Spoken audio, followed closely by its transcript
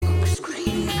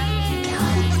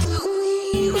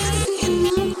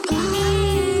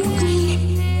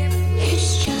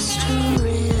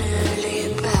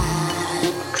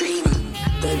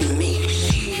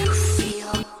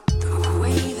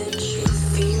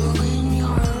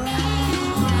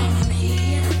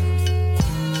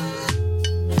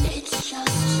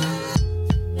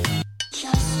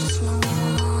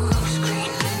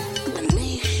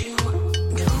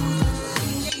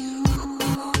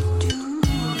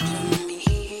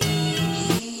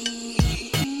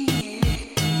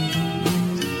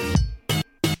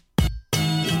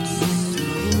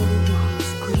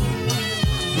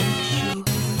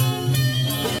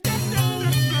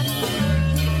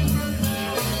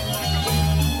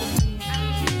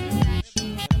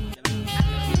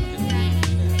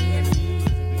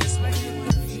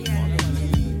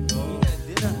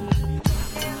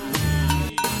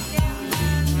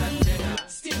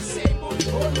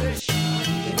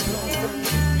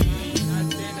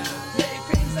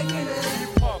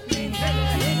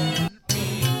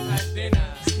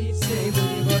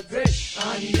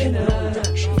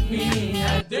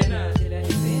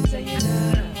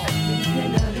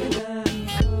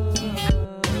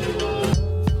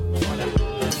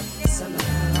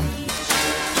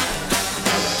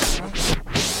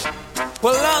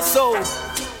Palazzo,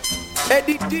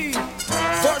 Eddie D,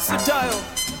 Versatile,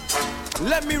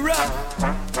 let me rap,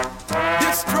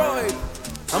 Destroyed.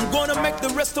 I'm gonna make the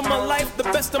rest of my life the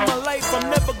best of my life. I'm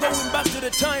never going back to the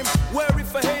time where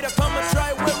if a hater come and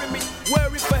try wearing me,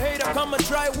 where if a hater come and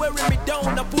try wearing me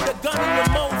down, I put a gun in your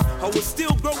mouth. I was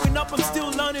still growing up, I'm still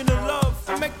learning to love.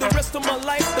 I make the rest of my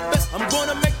life the best. I'm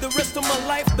gonna make the rest of my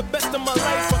life the best of my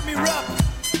life. Let me rap,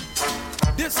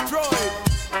 Destroyed.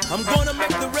 I'm gonna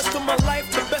make the rest of my life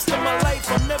the best of my life.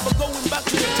 I'm never going back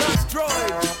to the time.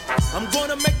 Destroyed. I'm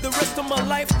gonna make the rest of my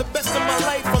life the best of my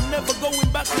life. I'm never going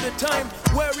back to the time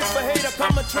where if a hater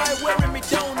come and try wearing me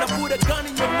down, I put a gun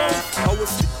in your mouth. I was.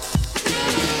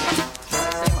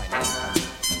 Say my name.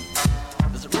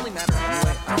 Does it really matter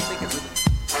anyway? I don't think it really.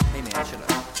 Hey man, should I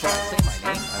say my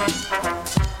name?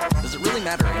 Does it really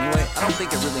matter anyway? I don't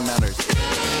think it really matters.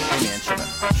 Hey man,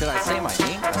 should I say my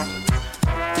name?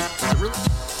 Does it really?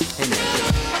 Hey man,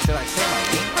 should I say my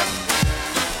name?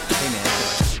 Hey man,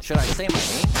 should I say my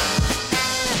name?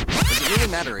 Does it really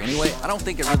matter anyway? I don't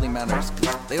think it really matters.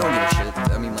 They don't give a shit.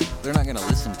 I mean, like, they're not gonna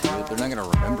listen to it. They're not gonna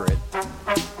remember it.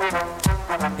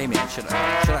 Hey man, should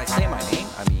I say my name?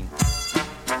 I mean,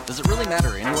 does it really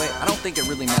matter anyway? I don't think it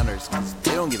really matters.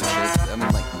 They don't give a shit. I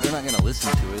mean, like, they're not gonna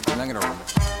listen to it. They're not gonna remember.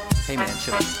 Hey man,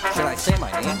 should I say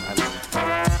my name? I mean,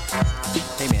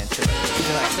 hey man, should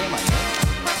I say my name?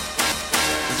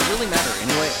 Does it really matter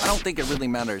anyway? I don't think it really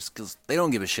matters because they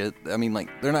don't give a shit. I mean, like,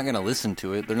 they're not gonna listen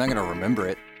to it. They're not gonna remember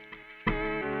it.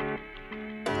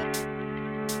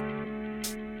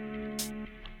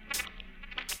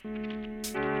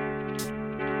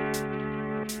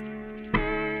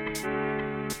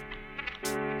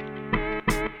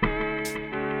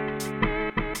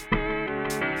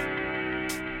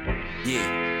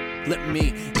 Let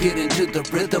me get into the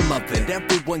rhythm of it.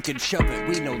 Everyone can shove it.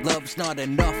 We know love's not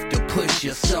enough to push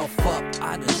yourself up.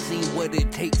 I done seen what it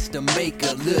takes to make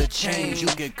a little change. You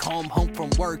can come home from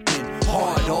working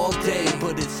hard all day,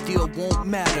 but it still won't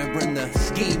matter in the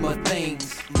scheme of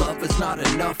things. Love is not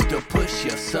enough to push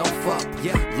yourself up.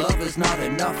 Yeah, love is not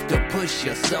enough to push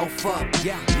yourself up.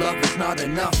 Yeah, love is not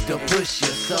enough to push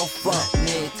yourself up.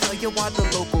 Man, tell you why the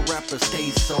local rapper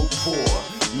stays so poor.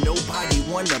 Nobody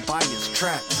wanna buy his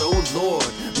tracks, oh Lord.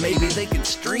 Maybe they can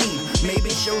stream, maybe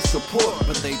show support,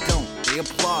 but they don't. They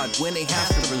applaud when they have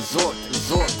to resort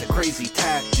to crazy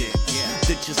tactics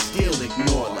that you still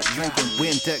ignore, like drinking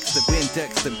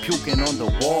Windex and puking on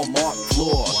the Walmart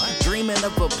floor. Dreaming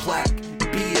of a plaque,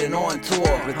 being on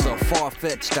tour. It's a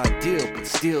far-fetched ideal, but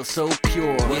still so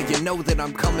pure. Well, you know that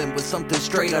I'm coming with something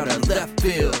straight out of left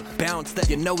field. Bounce that,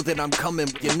 you know that I'm coming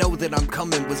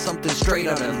with something straight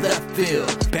out of left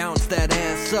field. Bounce that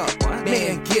ass up,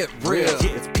 man, get real.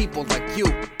 It's people like you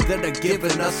that are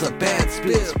giving us a bad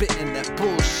spill, spitting that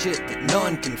bullshit that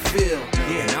none can feel.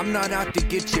 Yeah, and I'm not out to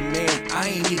get you, man, I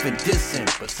ain't even dissing,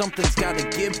 but something's gotta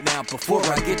give now before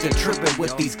I get to tripping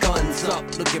with these guns up.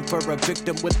 Looking for a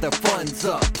victim with their funds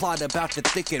up. Plot about to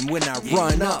thicken when I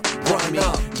run up.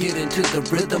 Get into the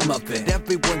rhythm of it.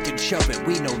 Everyone can shove it.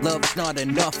 We know love's not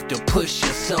enough to push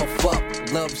yourself up.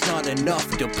 Love's not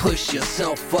enough to push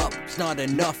yourself up. It's not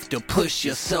enough to push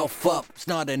yourself up. It's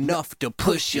not enough to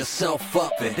push yourself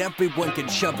up. And everyone can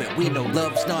shove it. We know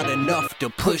love's not enough to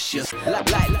push us. Like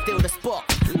still the spot.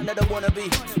 Another wannabe.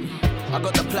 I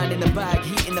got the plan in the bag,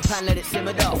 heat in the pan, let it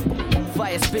simmer off.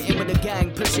 Fire spitting with the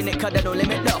gang, pushing it, cut that no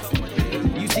limit off.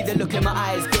 You see the look in my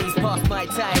eyes, gaze past my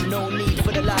time, no need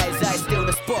for the lies, I steal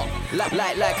the spot,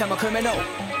 like I'm a criminal.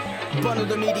 Bundle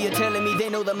the media telling me they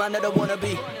know the man that I wanna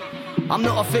be. I'm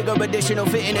not a figure additional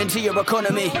fitting into your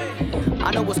economy.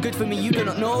 I know what's good for me, you do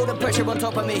not know the pressure on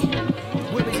top of me.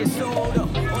 Where is your soul though?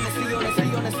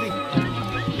 Honestly.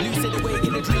 Lucid awake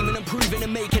in a dream and improving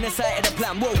and making a sight of the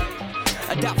plan, whoa.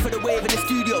 Adapt for the wave in the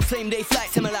studio, same day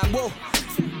flight to Milan, whoa.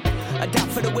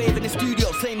 Adapt for the wave in the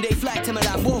studio, same day flight to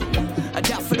Milan, whoa.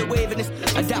 Adapt for the wave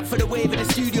in the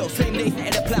studio, same day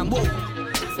in the plan, whoa.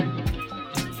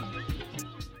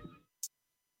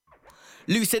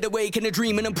 Lucid awake in a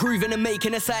dream and improving and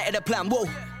making a sight of the plan, whoa.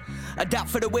 Adapt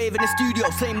for the wave in the studio,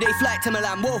 same day flight to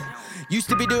Milan, whoa. Used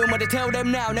to be doing what I tell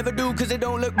them now, never do cause it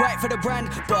don't look right for the brand.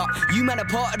 But you man are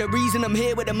part of the reason I'm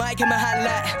here with a mic in my hand,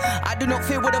 like I do not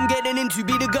fear what I'm getting into,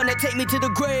 be the gun that take me to the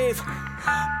grave.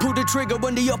 Pull the trigger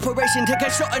when the operation, take a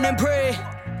shot and then pray.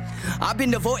 I've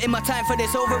been devoting my time for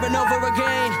this over and over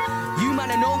again. You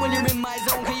man, I know when you're in my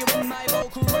zone, cause you're in my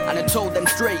vocal range. And I told them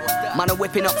straight, man, I'm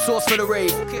whipping up sauce for the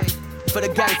rave. For the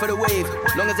gang, for the wave,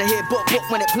 long as I hear book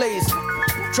when it plays.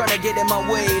 Tryna get in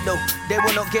my way though, they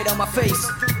will not get on my face.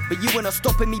 But you ain't not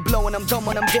stopping me blowing, I'm done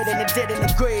when I'm dead in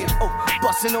the grave. Oh,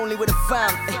 bustin' only with a fam,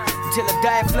 till I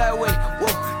die and fly away. Whoa,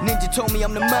 Ninja told me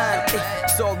I'm the man,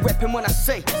 so I'm reppin' when I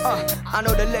say, I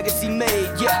know the legacy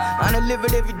made, yeah, and I live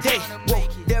it every day. Whoa,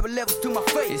 there are levels to my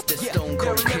face. It's the Stone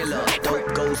Cold Killer,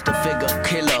 dope goes the figure,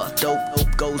 killer,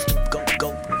 dope goes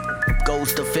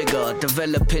the figure,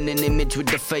 developing an image with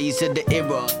the phase of the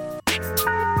era.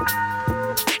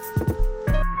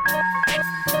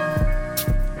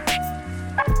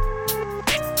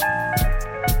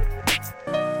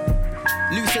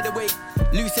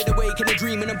 Lucid awake in a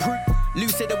dream and improve.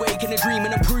 Lucid awake in a dream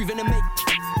and improving and make.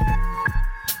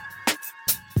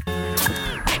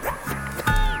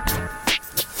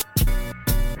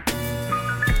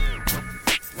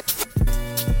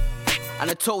 And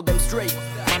I told them straight,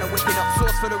 man, I'm whipping up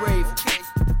sauce for the rave.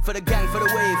 For the gang, for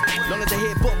the wave, long as I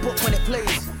hear book when it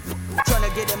plays.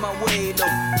 Tryna get in my way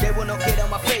though, they will not get on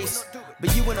my face.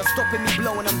 But you ain't not stopping me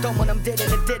blowing, I'm done when I'm dead in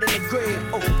the grave.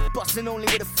 Oh, bustin' only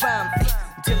with a fam,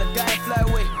 till I die and fly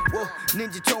away. Whoa,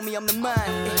 Ninja told me I'm the man,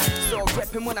 so I'm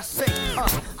reppin' when I say,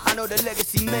 I know the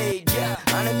legacy made, yeah,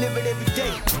 and I live it every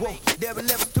day. Whoa, there are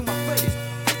levels to my face.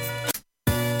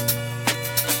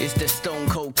 It's the Stone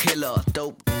Cold Killer,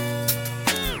 dope.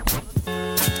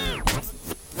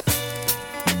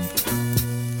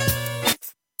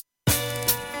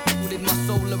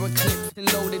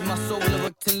 Loaded my solar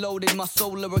eclipse and loaded my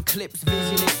solar eclipse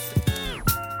visionist.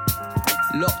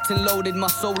 Locked and loaded, my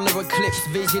solar eclipse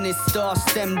vision is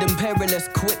star-stemmed and perilous,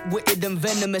 quick-witted and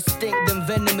venomous, stinked and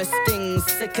venomous stings,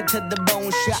 sicker to the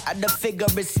bone, shot at the figure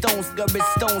is stones, scurry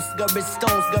stones, scurry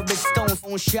stones, scurry stones,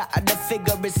 on shot at the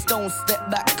figure is stones, step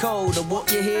back cold, or what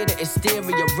you hear, the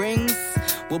hysteria rings.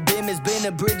 Well, BIM has been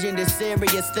a bridge into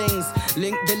serious things.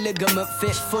 Link the ligament,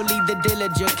 fit fully the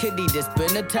diligent kiddie that's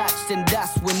been attached and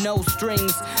that's with no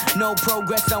strings. No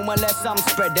progress unless I'm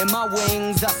spreading my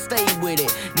wings. I stay with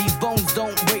it. These bones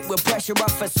don't break with pressure. I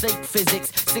forsake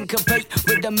physics. Syncopate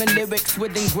rhythm and lyrics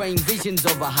with ingrained visions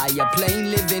of a higher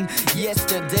plane living.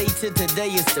 Yesterday to today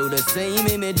is still the same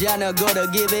image, and I gotta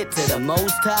give it to the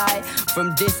Most High.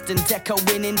 From distant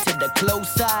echoing into the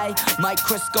close eye,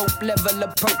 microscope level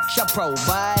approach I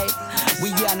provide.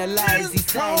 We analyze these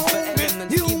signs for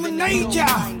elements. Human nature,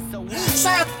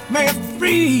 set me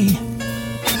free,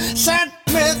 set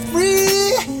me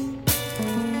free.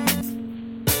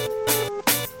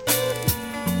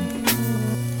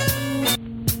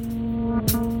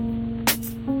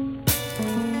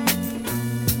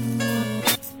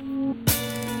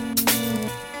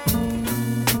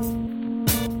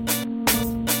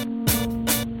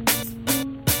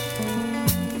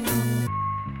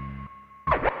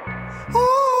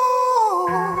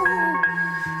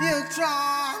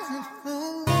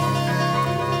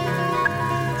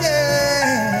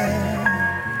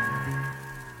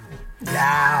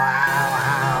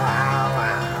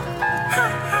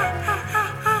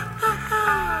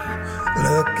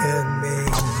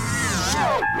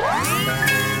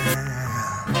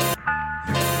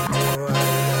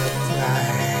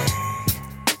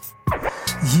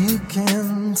 You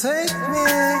can take me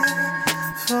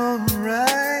for a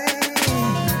ride.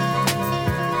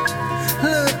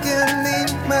 Look at me,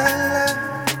 my love.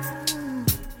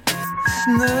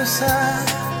 No side,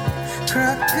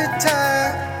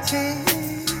 crocodile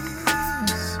tears.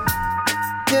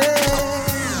 Yeah.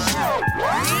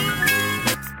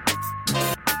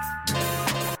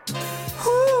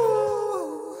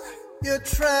 Ooh, you're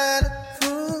trying to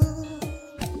fool.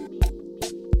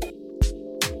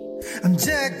 I'm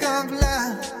Jack of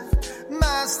Love.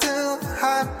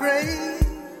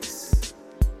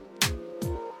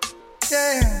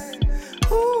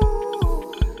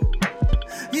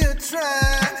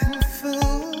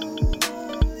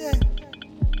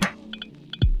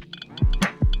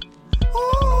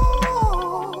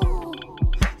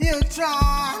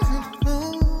 trying to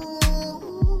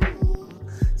fool.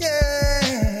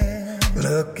 Yeah.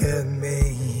 Look at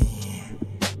me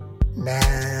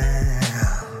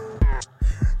now.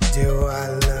 Do I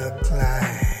look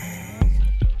like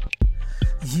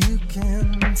you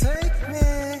can take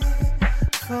me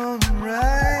for a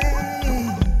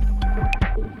ride?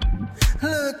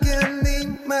 Look at me,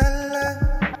 my love.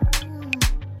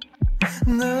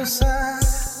 No side,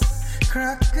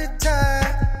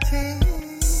 crocodile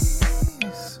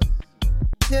tears.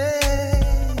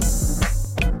 Yeah.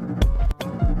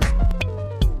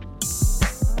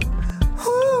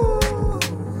 Ooh,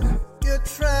 you're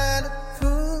trying to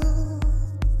fool.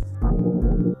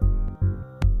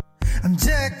 I'm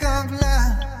Jack of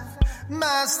Love,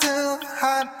 master of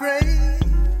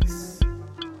heartbreaks.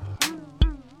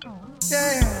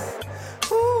 Yeah.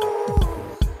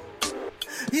 Ooh,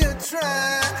 you're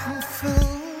trying to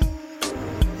fool.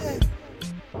 Yeah.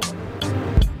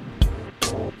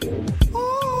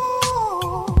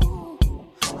 Ooh,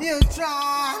 you're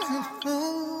trying to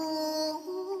fool.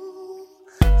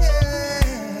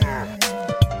 Yeah.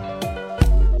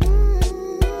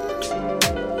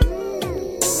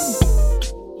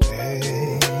 Hey.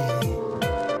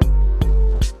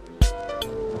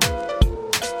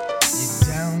 You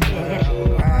don't know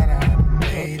what I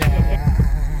made of.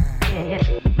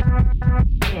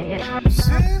 I've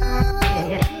seen it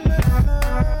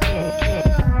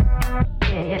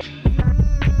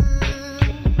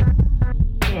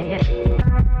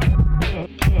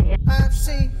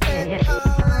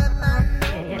all and I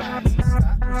know.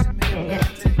 Stop pushing me, I'm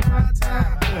gonna take my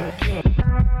time.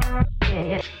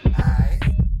 Aight.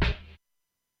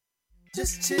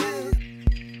 Just chill.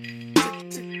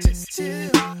 Just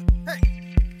chill. Hey.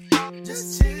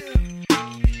 Just chill.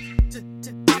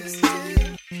 Just chill.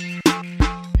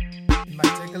 It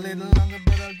might take a little longer,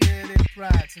 but I'll get it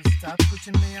right. So stop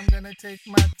pushing me, I'm gonna take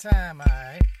my time.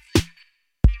 Aight.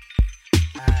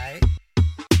 Aight.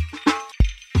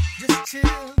 Just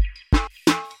chill.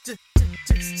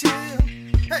 Just chill.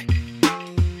 Hey.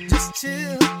 Just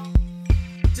chill.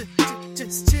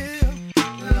 Just chill. A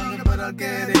little longer, but I'll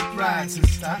get it right. So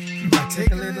stop. It might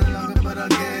take a little longer, but I'll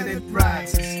get it right.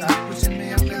 So stop pushing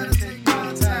me, I'm gonna take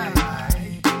my time.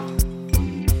 Aight.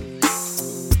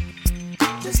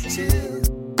 Just chill.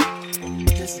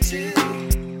 Just chill.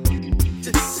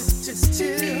 Just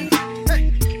chill.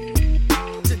 Hey.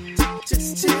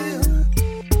 Just chill. Just chill.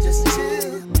 Just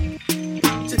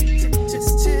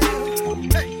chill.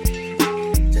 Hey.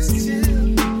 Just chill.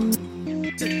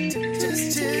 Just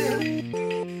chill.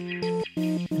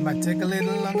 It might take a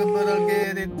little longer, but I'll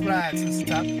get it right. So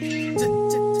stop.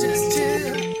 Just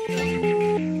chill.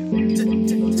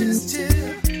 Just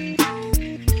chill.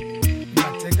 It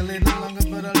might take a little longer,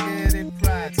 but I'll get it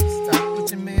right. So stop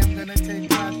pushing me, I'm gonna take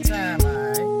my time.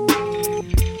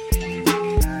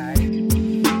 Aight.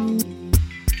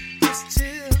 Just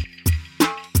chill.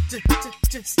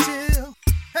 Just chill.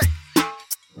 Hey.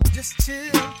 Just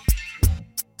chill.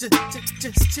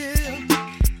 Just chill.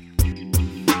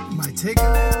 Might take a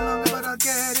little longer, but I'll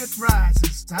get it right. So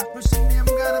stop pushing me, I'm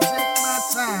gonna take my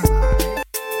time. Aight.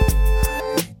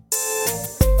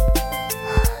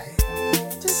 Aight.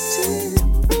 Just chill.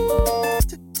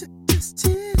 Just chill. Just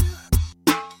chill.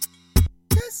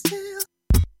 Just chill.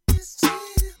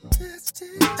 Just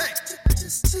chill. Hey.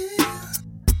 Just chill.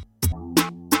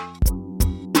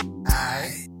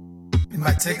 Aight. It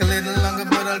might take a little longer,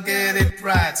 but I'll get it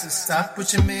right. So stop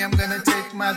pushing me, I'm gonna take my